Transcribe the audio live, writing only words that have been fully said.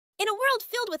In a world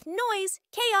filled with noise,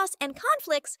 chaos, and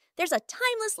conflicts, there's a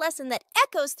timeless lesson that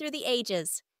echoes through the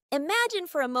ages. Imagine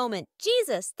for a moment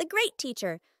Jesus, the great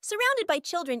teacher, surrounded by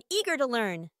children eager to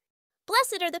learn.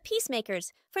 Blessed are the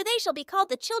peacemakers, for they shall be called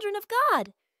the children of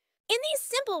God. In these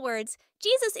simple words,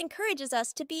 Jesus encourages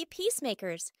us to be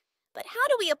peacemakers. But how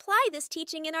do we apply this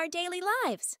teaching in our daily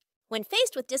lives? When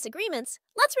faced with disagreements,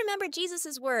 let's remember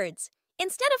Jesus' words.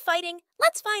 Instead of fighting,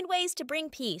 let's find ways to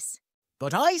bring peace.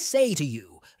 But I say to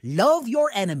you, love your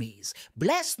enemies,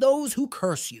 bless those who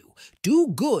curse you, do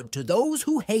good to those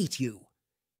who hate you.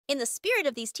 In the spirit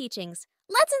of these teachings,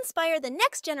 let's inspire the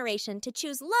next generation to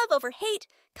choose love over hate,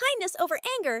 kindness over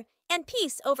anger, and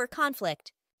peace over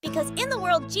conflict. Because in the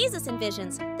world Jesus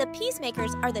envisions, the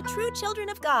peacemakers are the true children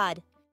of God.